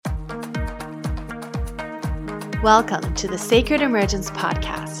Welcome to the Sacred Emergence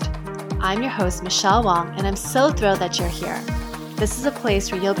Podcast. I'm your host, Michelle Wong, and I'm so thrilled that you're here. This is a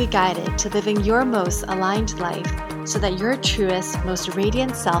place where you'll be guided to living your most aligned life so that your truest, most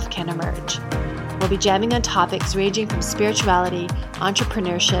radiant self can emerge. We'll be jamming on topics ranging from spirituality,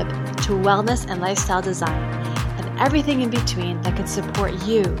 entrepreneurship, to wellness and lifestyle design, and everything in between that can support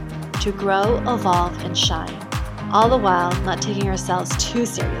you to grow, evolve, and shine, all the while not taking ourselves too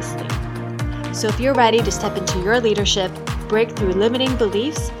seriously. So if you're ready to step into your leadership, break through limiting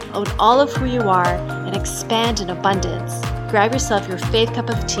beliefs, own all of who you are, and expand in abundance, grab yourself your faith cup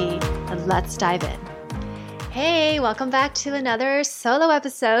of tea and let's dive in. Hey, welcome back to another solo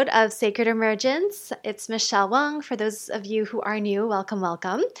episode of Sacred Emergence. It's Michelle Wong. For those of you who are new, welcome,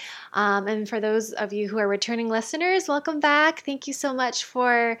 welcome. And for those of you who are returning listeners, welcome back. Thank you so much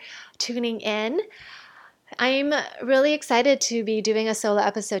for tuning in. I'm really excited to be doing a solo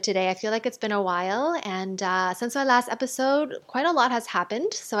episode today. I feel like it's been a while, and since my last episode, quite a lot has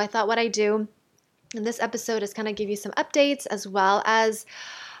happened. So I thought what I do in this episode is kind of give you some updates as well as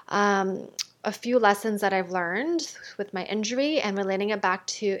a few lessons that I've learned with my injury and relating it back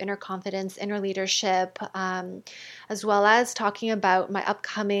to inner confidence, inner leadership, as well as talking about my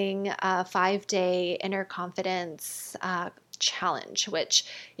upcoming 5-day inner confidence challenge, which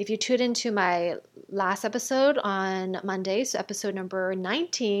if you tuned into my last episode on Monday, so episode number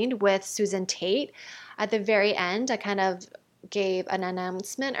 19 with Susan Tate, at the very end, I kind of gave an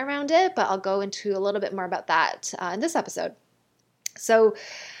announcement around it, but I'll go into a little bit more about that in this episode. So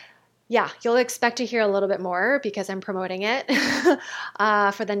yeah, you'll expect to hear a little bit more because I'm promoting it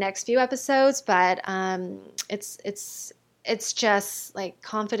for the next few episodes, but it's just like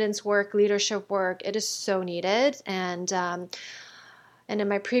confidence work, leadership work. It is so needed. And in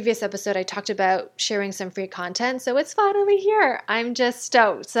my previous episode, I talked about sharing some free content. So it's finally here. I'm just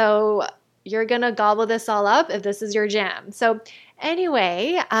stoked. So you're going to gobble this all up if this is your jam. So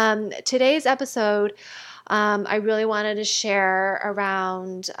anyway, today's episode, I really wanted to share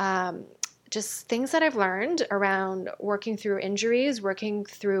around just things that I've learned around working through injuries, working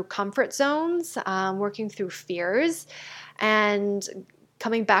through comfort zones, working through fears, and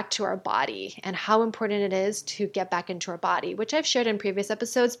coming back to our body and how important it is to get back into our body, which I've shared in previous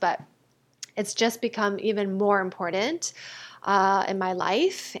episodes, but it's just become even more important in my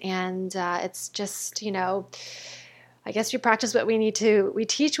life. And it's just, I guess we practice what we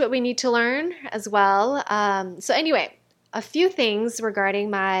teach what we need to learn as well. So anyway, a few things regarding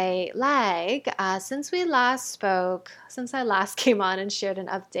my leg. Since I last came on and shared an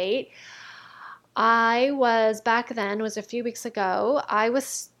update, was a few weeks ago, I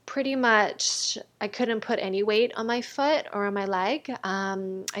couldn't put any weight on my foot or on my leg.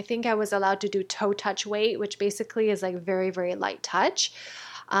 I think I was allowed to do toe touch weight, which basically is like very, very light touch.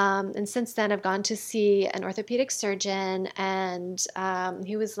 And since then, I've gone to see an orthopedic surgeon, and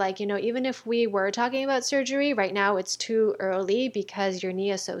he was like, even if we were talking about surgery, right now it's too early because your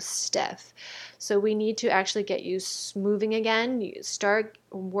knee is so stiff. So we need to actually get you moving again. You start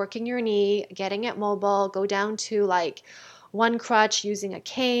working your knee, getting it mobile, go down to like one crutch using a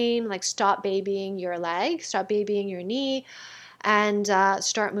cane, like stop babying your leg, stop babying your knee, and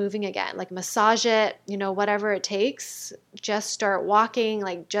start moving again, like massage it, whatever it takes, just start walking,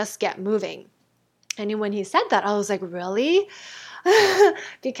 like just get moving. And when he said that, I was like, really?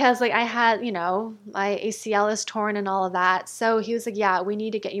 Because like I had, my ACL is torn and all of that. So he was like, yeah, we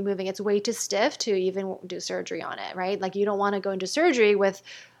need to get you moving. It's way too stiff to even do surgery on it, right? Like you don't want to go into surgery with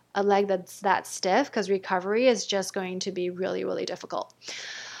a leg that's that stiff because recovery is just going to be really, really difficult.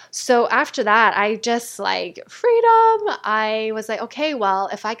 So after that, I just like freedom. I was like, okay, well,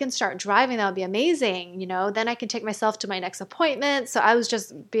 if I can start driving, that would be amazing. Then I can take myself to my next appointment. So I was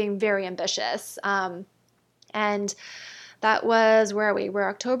just being very ambitious. And that was, where are we? We're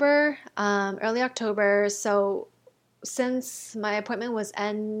October, early October. So since my appointment was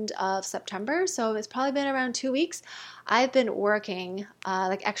end of September, so it's probably been around 2 weeks, I've been working,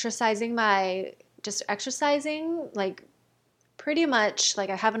 exercising, like pretty much like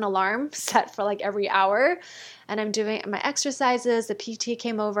I have an alarm set for like every hour, and I'm doing my exercises. The PT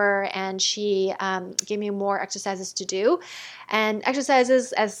came over and she gave me more exercises to do, and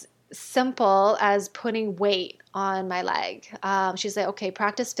exercises as simple as putting weight on my leg. She's like, okay,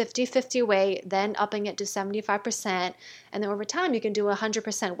 practice 50-50 weight, then upping it to 75%. And then over time, you can do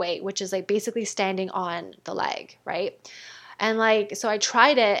 100% weight, which is like basically standing on the leg, right? And so I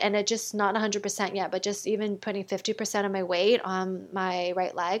tried it and it just not 100% yet, but just even putting 50% of my weight on my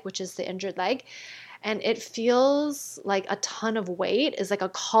right leg, which is the injured leg. And it feels like a ton of weight is like a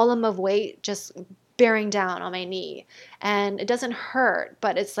column of weight just bearing down on my knee. And it doesn't hurt,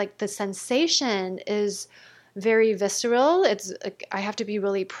 but it's like the sensation is very visceral. I have to be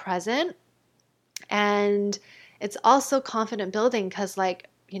really present. And it's also confident building because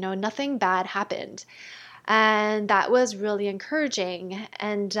nothing bad happened. And that was really encouraging.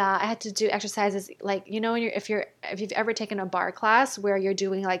 And I had to do exercises if you've ever taken a barre class where you're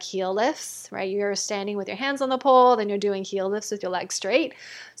doing like heel lifts, right? You're standing with your hands on the pole, then you're doing heel lifts with your legs straight.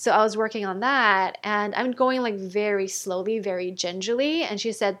 So I was working on that, and I'm going like very slowly, very gingerly. And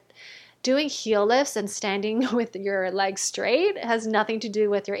she said, doing heel lifts and standing with your legs straight has nothing to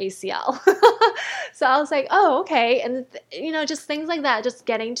do with your ACL. So I was like, oh, okay. And just things like that, just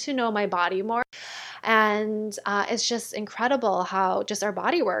getting to know my body more. And it's just incredible how just our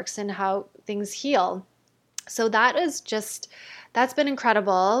body works and how things heal. So that's been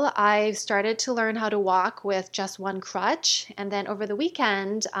incredible. I've started to learn how to walk with just one crutch. And then over the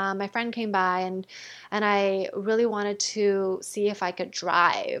weekend, my friend came by and I really wanted to see if I could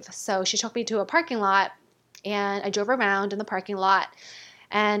drive. So she took me to a parking lot and I drove around in the parking lot.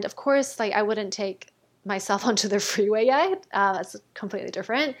 And of course, I wouldn't take myself onto the freeway yet. That's completely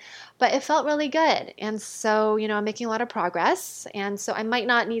different, but it felt really good. And so, I'm making a lot of progress. And so I might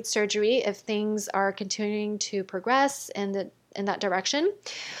not need surgery if things are continuing to progress in that direction.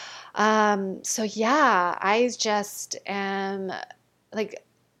 So yeah, I just am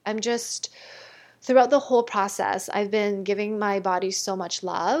throughout the whole process, I've been giving my body so much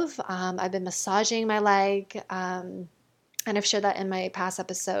love. I've been massaging my leg, and I've shared that in my past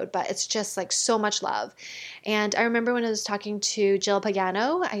episode, but it's just like so much love. And I remember when I was talking to Jill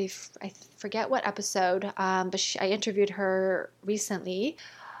Pagano, I forget what episode, but I interviewed her recently.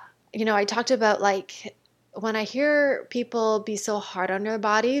 I talked about when I hear people be so hard on their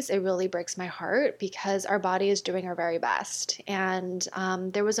bodies, it really breaks my heart because our body is doing our very best. And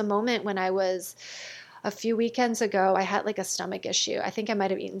there was a moment when a few weekends ago, I had a stomach issue. I think I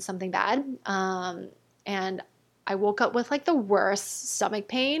might have eaten something bad. And I woke up with the worst stomach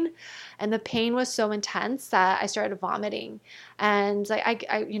pain, and the pain was so intense that I started vomiting. And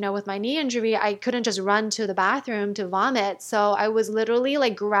I with my knee injury, I couldn't just run to the bathroom to vomit. So I was literally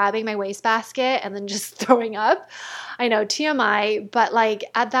grabbing my wastebasket and then just throwing up. I know, TMI, but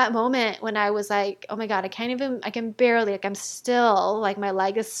at that moment when I was oh my God, I can barely, I'm still, my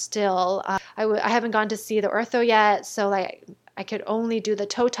leg is still, I haven't gone to see the ortho yet. So I could only do the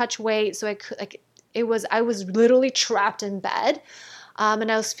toe touch weight. So I could, I was literally trapped in bed,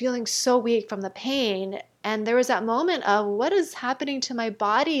 and I was feeling so weak from the pain. And there was that moment of, what is happening to my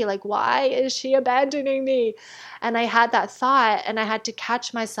body? Why is she abandoning me? And I had that thought, and I had to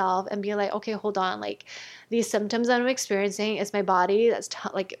catch myself and be okay, hold on. These symptoms that I'm experiencing is my body. That's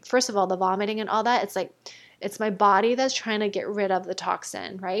first of all, the vomiting and all that. It's my body that's trying to get rid of the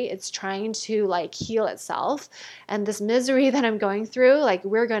toxin, right? It's trying to heal itself. And this misery that I'm going through,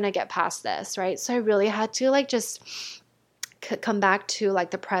 we're going to get past this, right? So I really had to just come back to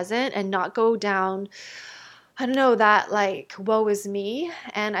the present and not go down, I don't know, that woe is me.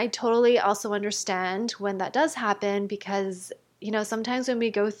 And I totally also understand when that does happen because, sometimes when we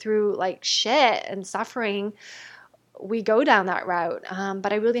go through shit and suffering, we go down that route,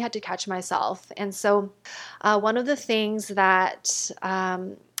 but I really had to catch myself. And so one of the things that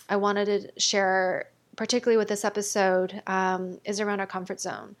I wanted to share, particularly with this episode, is around our comfort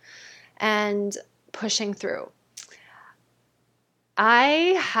zone and pushing through.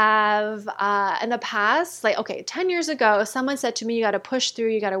 I have in the past, 10 years ago, if someone said to me, you got to push through,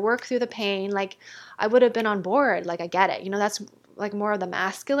 you got to work through the pain, I would have been on board. I get it. That's more of the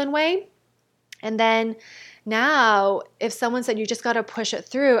masculine way. And then now, if someone said you just got to push it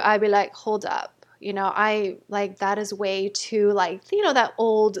through, I'd be hold up. That is way too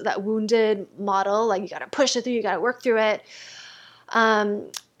that wounded model. You got to push it through, you got to work through it.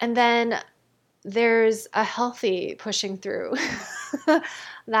 And then there's a healthy pushing through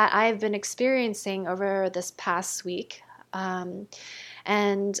that I've been experiencing over this past week.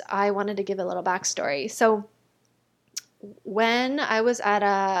 And I wanted to give a little backstory. So when I was at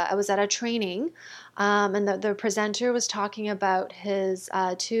a training, and the presenter was talking about his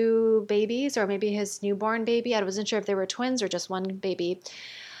two babies, or maybe his newborn baby. I wasn't sure if they were twins or just one baby.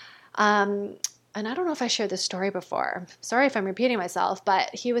 And I don't know if I shared this story before. Sorry if I'm repeating myself, but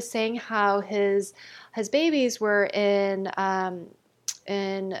he was saying how his babies were they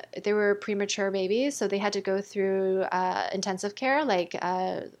were premature babies, so they had to go through intensive care,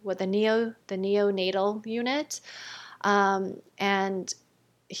 the neonatal unit. And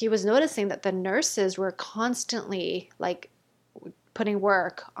he was noticing that the nurses were constantly putting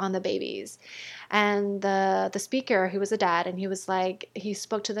work on the babies. And the speaker, who was a dad, and he was he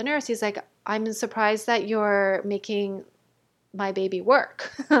spoke to the nurse. He's I'm surprised that you're making my baby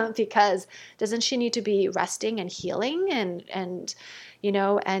work because doesn't she need to be resting and healing and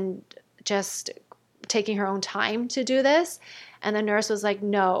and just taking her own time to do this? And the nurse was like,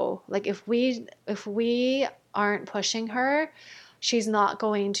 no, like if we aren't pushing her, she's not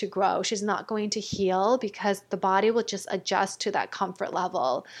going to grow. She's not going to heal because the body will just adjust to that comfort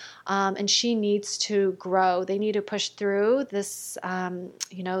level. And she needs to grow. They need to push through this,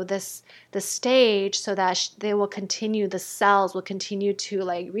 this stage so that they will continue, the cells will continue to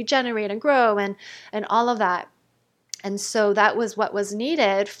like regenerate and grow and all of that. And so that was what was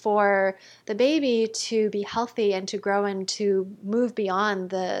needed for the baby to be healthy and to grow and to move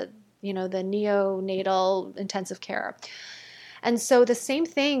beyond the neonatal intensive care. And so the same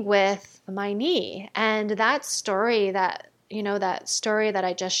thing with my knee and that story that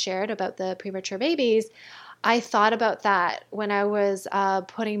I just shared about the premature babies. I thought about that when I was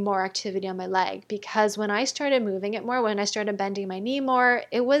putting more activity on my leg, because when I started moving it more, when I started bending my knee more,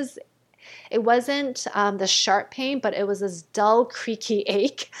 it wasn't the sharp pain, but it was this dull, creaky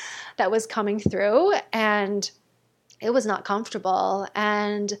ache that was coming through, and it was not comfortable.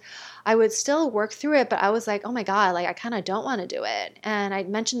 And I would still work through it, but I was like, oh my God, like I kind of don't want to do it. And I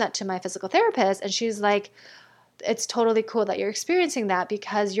mentioned that to my physical therapist, and she's like, it's totally cool that you're experiencing that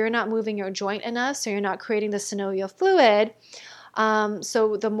because you're not moving your joint enough, so you're not creating the synovial fluid.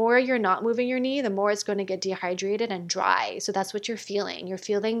 So the more you're not moving your knee, the more it's going to get dehydrated and dry. So that's what you're feeling. You're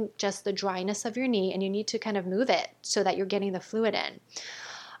feeling just the dryness of your knee, and you need to kind of move it so that you're getting the fluid in.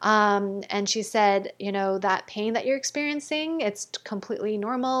 And she said, that pain that you're experiencing, it's completely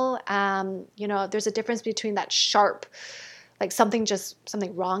normal. There's a difference between that sharp, like something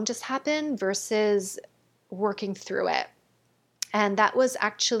wrong just happened versus working through it. And that was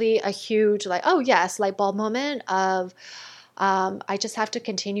actually a huge, like, oh yes, light bulb moment of, I just have to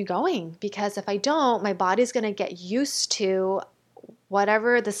continue going, because if I don't, my body's going to get used to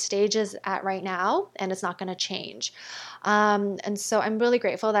whatever the stage is at right now, and it's not going to change. And so I'm really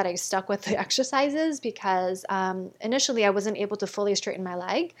grateful that I stuck with the exercises, because initially I wasn't able to fully straighten my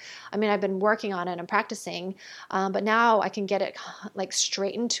leg. I mean, I've been working on it and practicing, but now I can get it like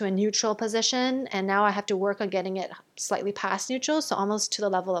straightened to a neutral position, and now I have to work on getting it slightly past neutral, so almost to the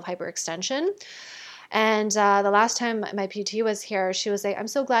level of hyperextension. And the last time my PT was here, she was like, I'm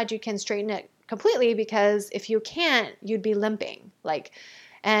so glad you can straighten it completely, because if you can't, you'd be limping.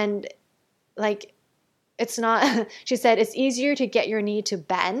 It's not, she said, it's easier to get your knee to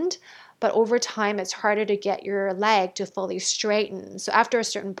bend, but over time it's harder to get your leg to fully straighten. So after a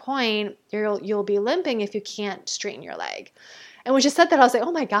certain point, you'll be limping if you can't straighten your leg. And when she said that, I was like,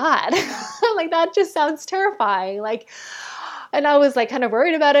 oh my God, like that just sounds terrifying. And I was like kind of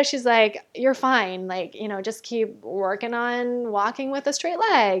worried about it. She's like, you're fine. Like, just keep working on walking with a straight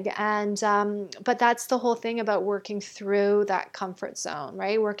leg. And, but that's the whole thing about working through that comfort zone,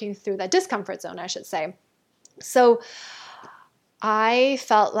 right? Working through that discomfort zone, I should say. So I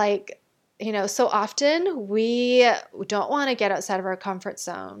felt like, so often we don't want to get outside of our comfort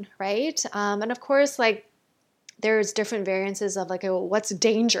zone, right? And of course, like there's different variances of like, what's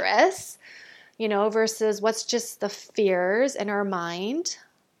dangerous, versus what's just the fears in our mind.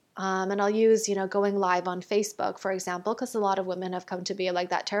 And I'll use, going live on Facebook, for example, because a lot of women have come to be like,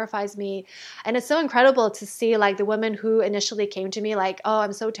 that terrifies me. And it's so incredible to see like the women who initially came to me like, oh,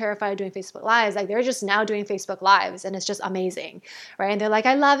 I'm so terrified of doing Facebook Lives. Like they're just now doing Facebook Lives, and it's just amazing, right? And they're like,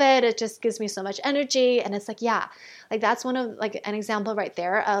 I love it. It just gives me so much energy. And it's like, yeah, like that's one of like an example right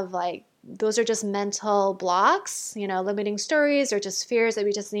there of like, those are just mental blocks, limiting stories or just fears that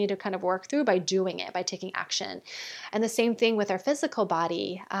we just need to kind of work through by doing it, by taking action. And the same thing with our physical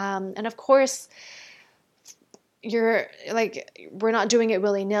body. And of course, we're not doing it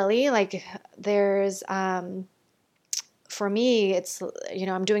willy-nilly. Like there's, for me, it's,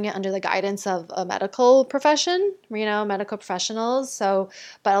 I'm doing it under the guidance of a medical profession, medical professionals. So,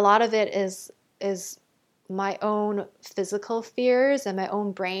 but a lot of it is my own physical fears and my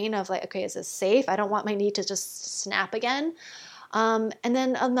own brain of like, okay, is this safe? I don't want my knee to just snap again. And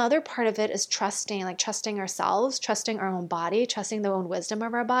then another part of it is trusting ourselves, trusting our own body, trusting the own wisdom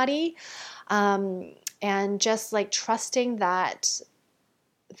of our body. And just like trusting that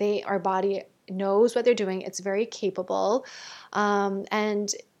our body knows what they're doing. It's very capable. And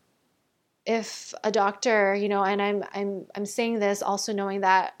if a doctor, and I'm saying this also knowing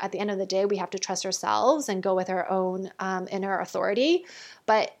that at the end of the day, we have to trust ourselves and go with our own inner authority.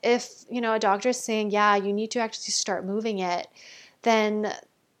 But if, a doctor is saying, yeah, you need to actually start moving it, then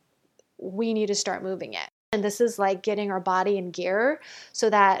we need to start moving it. And this is like getting our body in gear so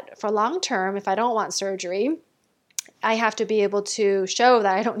that for long term, if I don't want surgery, I have to be able to show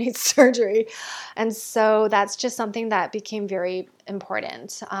that I don't need surgery. And so that's just something that became very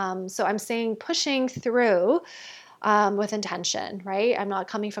important. So I'm saying pushing through with intention, right? I'm not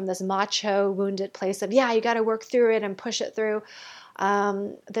coming from this macho, wounded place of, yeah, you got to work through it and push it through.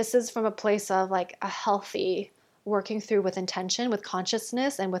 This is from a place of like a healthy working through with intention, with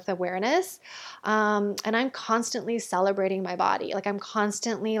consciousness, and with awareness. And I'm constantly celebrating my body. Like I'm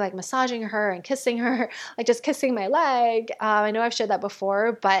constantly like massaging her and kissing her, like just kissing my leg. I know I've shared that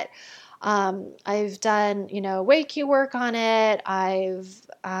before, but I've done, Reiki work on it.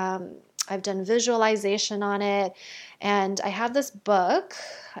 I've done visualization on it. And I have this book.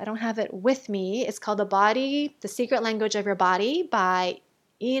 I don't have it with me. It's called The Secret Language of Your Body by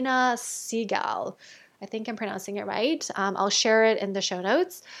Ina Siegel. I think I'm pronouncing it right. I'll share it in the show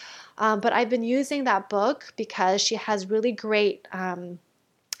notes. But I've been using that book because she has really great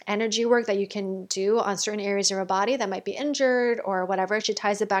energy work that you can do on certain areas of your body that might be injured or whatever. She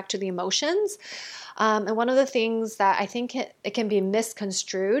ties it back to the emotions. And one of the things that I think it can be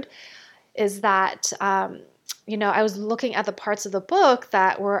misconstrued is that, I was looking at the parts of the book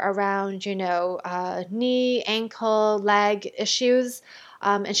that were around, knee, ankle, leg issues.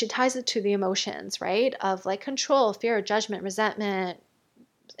 And she ties it to the emotions, right? Of like control, fear, judgment, resentment,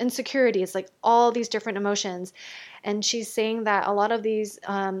 insecurities, like all these different emotions. And she's saying that a lot of these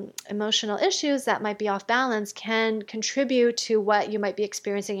emotional issues that might be off balance can contribute to what you might be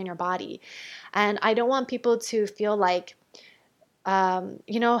experiencing in your body. And I don't want people to feel like,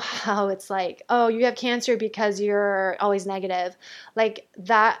 how it's like, oh, you have cancer because you're always negative. Like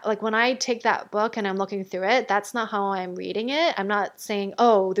that, like when I take that book and I'm looking through it, that's not how I'm reading it. I'm not saying,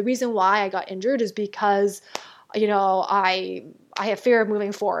 oh, the reason why I got injured is because, I have fear of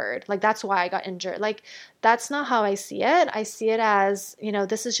moving forward. Like that's why I got injured. Like that's not how I see it. I see it as,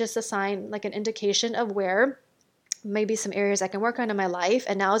 this is just a sign, like an indication of where maybe some areas I can work on in my life.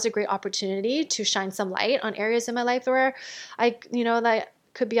 And now is a great opportunity to shine some light on areas in my life where that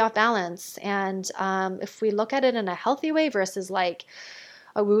could be off balance. And if we look at it in a healthy way versus like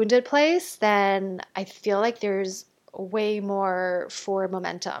a wounded place, then I feel like there's way more for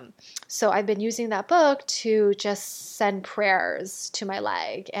momentum. So I've been using that book to just send prayers to my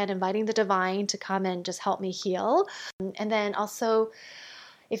leg and inviting the divine to come and just help me heal. And then also,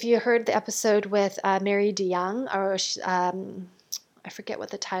 if you heard the episode with Mary DeYoung, or I forget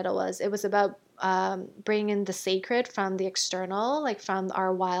what the title was, it was about bringing in the sacred from the external, like from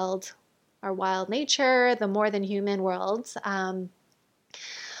our wild nature, the more than human worlds.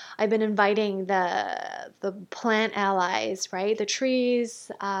 I've been inviting the plant allies, right? The trees,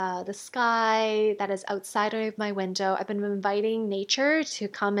 the sky that is outside of my window. I've been inviting nature to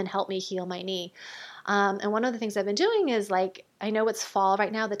come and help me heal my knee. And one of the things I've been doing is like, I know it's fall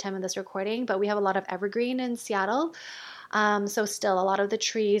right now, the time of this recording, but we have a lot of evergreen in Seattle. So still a lot of the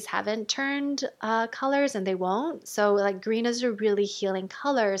trees haven't turned colors and they won't. So like green is a really healing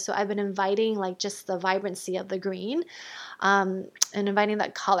color. So I've been inviting like just the vibrancy of the green and inviting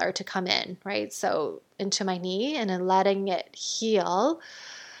that color to come in, right? So into my knee and then letting it heal.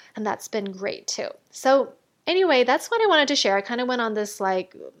 And that's been great too. So anyway, that's what I wanted to share. I kind of went on this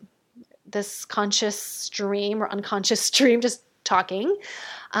conscious stream or unconscious stream, just talking.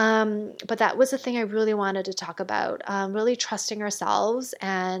 But that was the thing I really wanted to talk about, really trusting ourselves,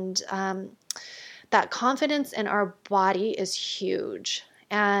 and that confidence in our body is huge.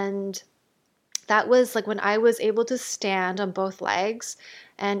 And that was like when I was able to stand on both legs,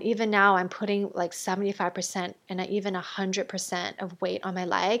 and even now I'm putting like 75% and even 100% of weight on my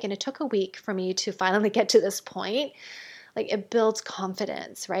leg. And it took a week for me to finally get to this point. Like it builds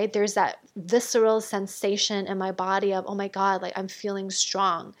confidence, right? There's that visceral sensation in my body of, oh my God, like I'm feeling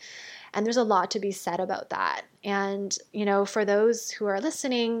strong. And there's a lot to be said about that. And, for those who are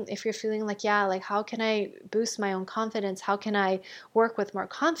listening, if you're feeling like, yeah, like how can I boost my own confidence? How can I work with more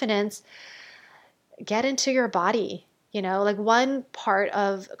confidence? Get into your body. Like one part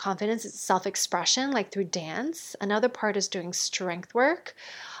of confidence is self-expression, like through dance. Another part is doing strength work.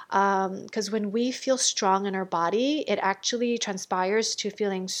 Because when we feel strong in our body, it actually transpires to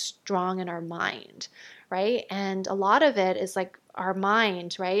feeling strong in our mind, right? And a lot of it is like our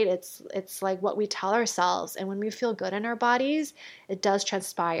mind, right? It's like what we tell ourselves. And when we feel good in our bodies, it does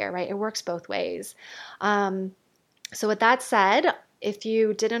transpire, right? It works both ways. So with that said, if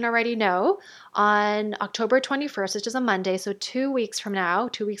you didn't already know, on October 21st, which is a Monday, so 2 weeks from now,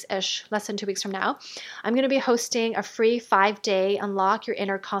 2 weeks-ish, less than 2 weeks from now, I'm going to be hosting a free 5-day Unlock Your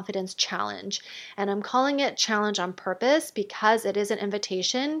Inner Confidence Challenge. And I'm calling it Challenge on purpose because it is an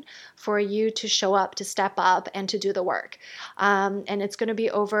invitation for you to show up, to step up, and to do the work. And it's going to be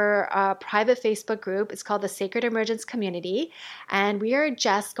over a private Facebook group. It's called the Sacred Emergence Community. And we are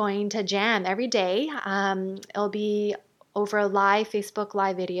just going to jam every day. It'll be over live Facebook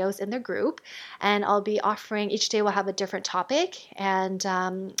live videos in the group, and I'll be offering, each day we'll have a different topic, and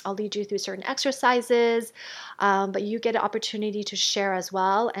I'll lead you through certain exercises, but you get an opportunity to share as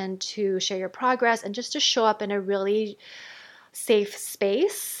well, and to share your progress, and just to show up in a really safe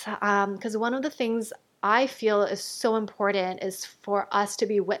space, because one of the things I feel is so important is for us to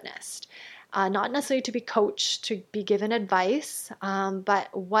be witnessed. Not necessarily to be coached, to be given advice, but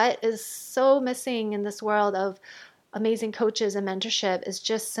what is so missing in this world of amazing coaches and mentorship is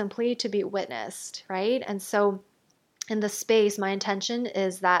just simply to be witnessed, right? And so in the space, my intention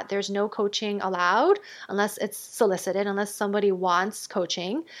is that there's no coaching allowed unless it's solicited, unless somebody wants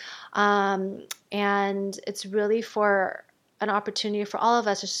coaching. And it's really for an opportunity for all of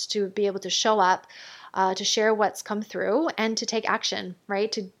us just to be able to show up, to share what's come through, and to take action,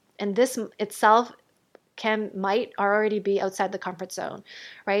 right? And this itself might already be outside the comfort zone,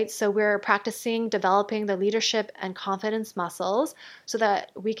 right? So we're practicing developing the leadership and confidence muscles so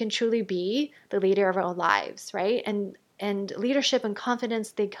that we can truly be the leader of our own lives, right? And leadership and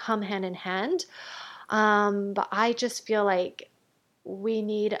confidence, they come hand in hand. But I just feel like we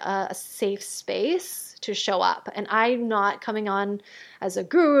need a safe space to show up. And I'm not coming on as a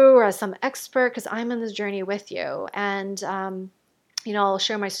guru or as some expert, because I'm in this journey with you. And I'll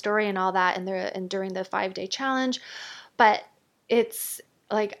share my story and all that during the 5-day challenge, but it's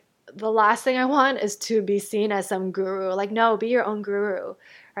like the last thing I want is to be seen as some guru. Like, no, be your own guru,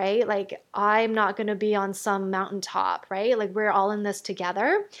 right? Like, I'm not going to be on some mountaintop, right? Like, we're all in this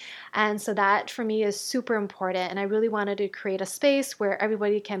together. And so that for me is super important. And I really wanted to create a space where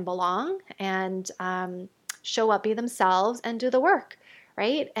everybody can belong and show up, be themselves, and do the work,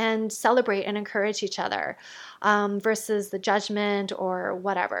 right? And celebrate and encourage each other versus the judgment or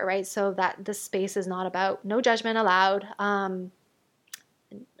whatever, right? So that this space is not about no judgment allowed.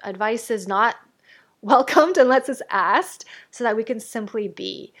 Advice is not welcomed unless it's asked, so that we can simply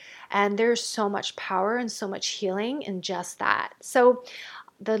be. And there's so much power and so much healing in just that. So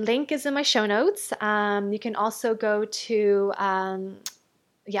the link is in my show notes. You can also go to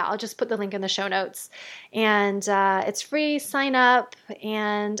I'll just put the link in the show notes, and it's free, sign up,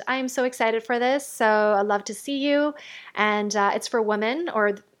 and I'm so excited for this. So I'd love to see you. And it's for women,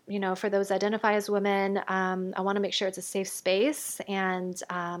 or for those that identify as women. I want to make sure it's a safe space. And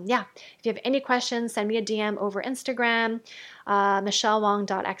if you have any questions, send me a DM over Instagram,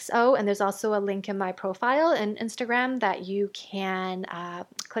 michellewong.xo, and there's also a link in my profile in Instagram that you can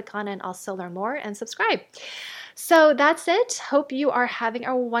click on and also learn more and subscribe. So that's it. Hope you are having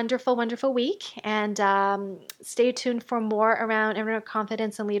a wonderful, wonderful week, and stay tuned for more around inner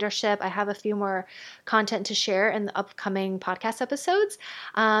confidence and leadership. I have a few more content to share in the upcoming podcast episodes.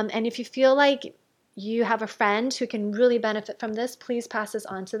 And if you feel like you have a friend who can really benefit from this, please pass this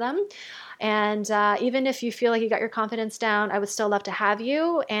on to them. And even if you feel like you got your confidence down, I would still love to have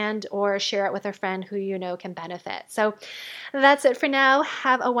you or share it with a friend who you know can benefit. So that's it for now.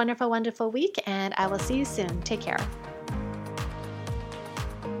 Have a wonderful, wonderful week, and I will see you soon. Take care.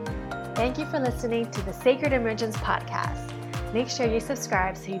 Thank you for listening to the Sacred Emergence podcast. Make sure you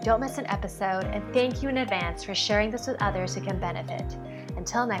subscribe so you don't miss an episode, and thank you in advance for sharing this with others who can benefit.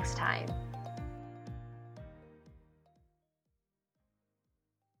 Until next time.